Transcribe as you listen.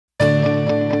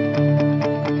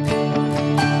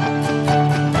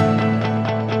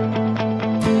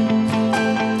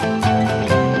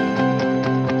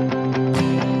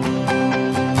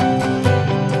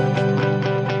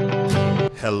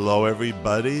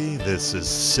everybody. This is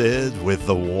Sid with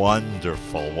the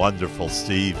wonderful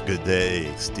Steve. Good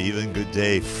day. Steven, good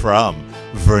day from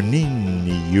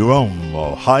Vernini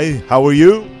Uomo. Hi, how are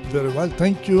you? Very well,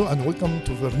 thank you, and welcome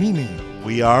to Vernini.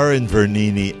 We are in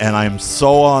Vernini, and I'm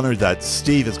so honored that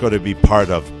Steve is going to be part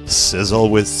of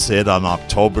Sizzle with Sid on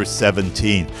October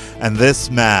 17th. And this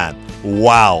man,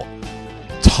 wow,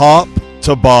 top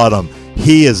to bottom,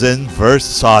 he is in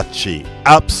Versace,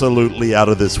 absolutely out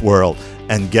of this world.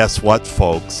 And guess what,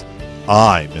 folks?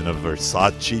 I'm in a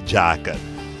Versace jacket.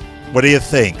 What do you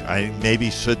think? I maybe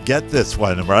should get this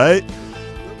one, right?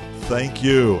 Thank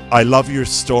you. I love your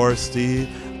store, Steve.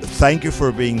 Thank you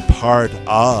for being part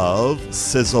of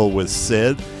Sizzle with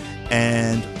Sid.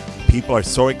 And people are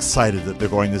so excited that they're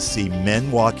going to see men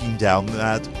walking down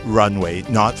that runway,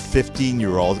 not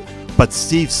 15-year-olds, but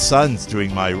Steve's son's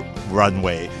doing my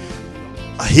runway.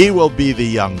 He will be the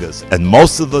youngest, and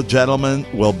most of the gentlemen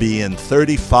will be in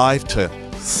 35 to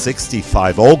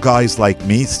 65. Old guys like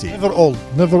me, Steve. Never old,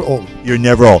 never old. You're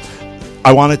never old.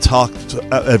 I want to talk to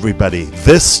everybody.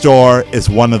 This store is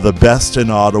one of the best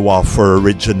in Ottawa for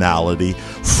originality,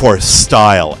 for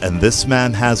style, and this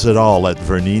man has it all at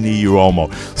Vernini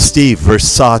Uomo. Steve,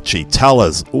 Versace, tell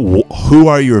us, who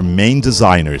are your main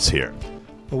designers here?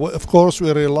 Well, of course,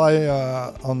 we rely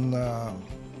on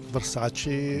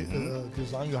Versace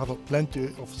design. You have plenty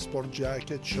of sport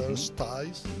jackets, shirts,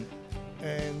 ties,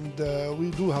 and we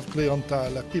do have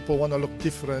clientele. Like, people want to look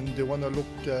different, they want to look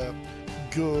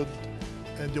good,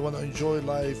 and they want to enjoy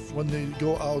life when they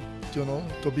go out, you know,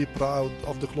 to be proud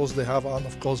of the clothes they have on.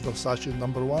 Of course, Versace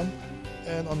 #1,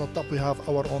 and on the top we have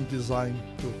our own design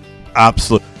too.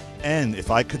 Absolutely. And if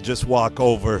I could just walk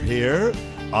over here,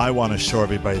 I want to show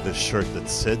everybody the shirt that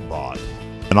Sid bought.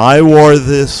 And I wore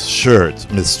this shirt,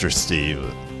 Mr. Steve.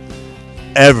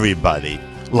 Everybody,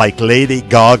 like Lady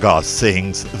Gaga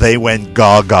sings, they went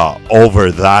gaga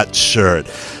over that shirt.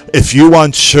 If you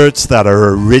want shirts that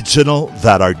are original,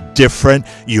 that are different,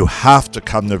 you have to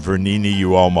come to Vernini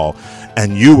Uomo.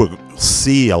 And you will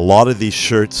see a lot of these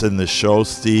shirts in the show,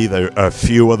 Steve. There are a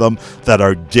few of them that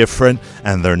are different,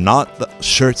 and they're not the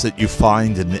shirts that you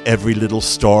find in every little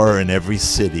store in every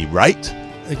city, right?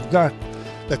 Exactly.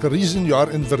 Like, the reason you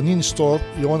are in Vernini store,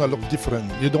 you want to look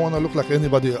different. You don't want to look like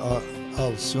anybody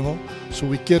else, you know. So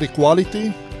we carry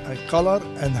quality and color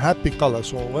and happy color.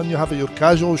 So when you have your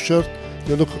casual shirt,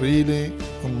 you look really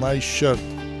a nice shirt,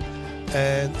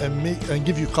 and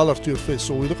give you color to your face.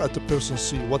 So we look at the person,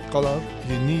 see what color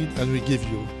you need, and we give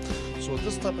you. So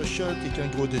this type of shirt, you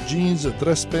can go with the jeans, the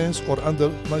dress pants, or under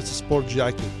nice sport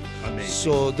jacket. Amazing.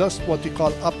 So that's what you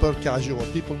call upper casual.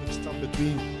 People mix up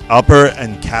between upper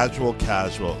and casual.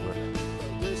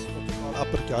 This is what you call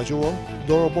upper casual,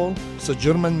 durable. It's a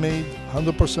German made,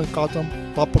 100% cotton,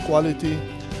 proper quality.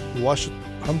 You wash it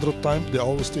 100 times, they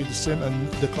always stay the same,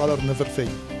 and the color never fade.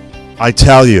 I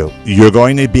tell you, you're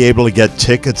going to be able to get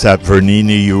tickets at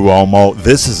Vernini Uomo.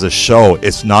 This is a show.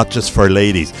 It's not just for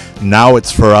ladies. Now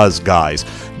it's for us guys.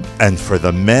 And for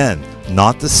the men,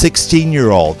 not the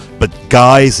 16-year-old, but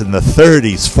guys in the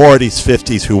 30s, 40s,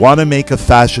 50s who want to make a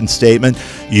fashion statement,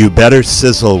 you better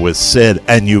sizzle with Sid,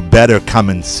 and you better come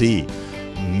and see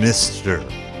Mr.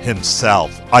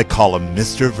 himself. I call him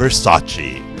Mr.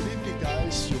 Versace. Believe me,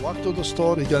 guys, you walk to the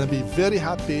store, you're going to be very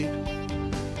happy.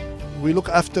 We look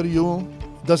after you,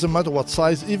 doesn't matter what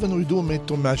size, even we do made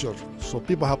to measure. So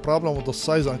people have problem with the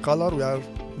size and color, we are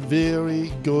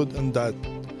very good in that.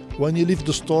 When you leave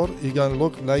the store, you're gonna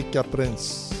look like a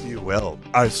prince. You will.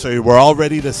 So we're all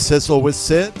ready to sizzle with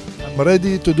Sid? I'm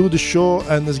ready to do the show,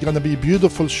 and it's gonna be a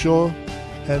beautiful show,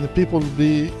 and people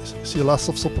will see lots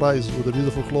of surprise with the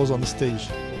beautiful clothes on the stage.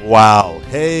 Wow.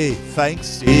 Hey, thanks,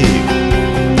 Steve.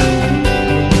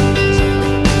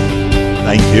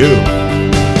 Thank you.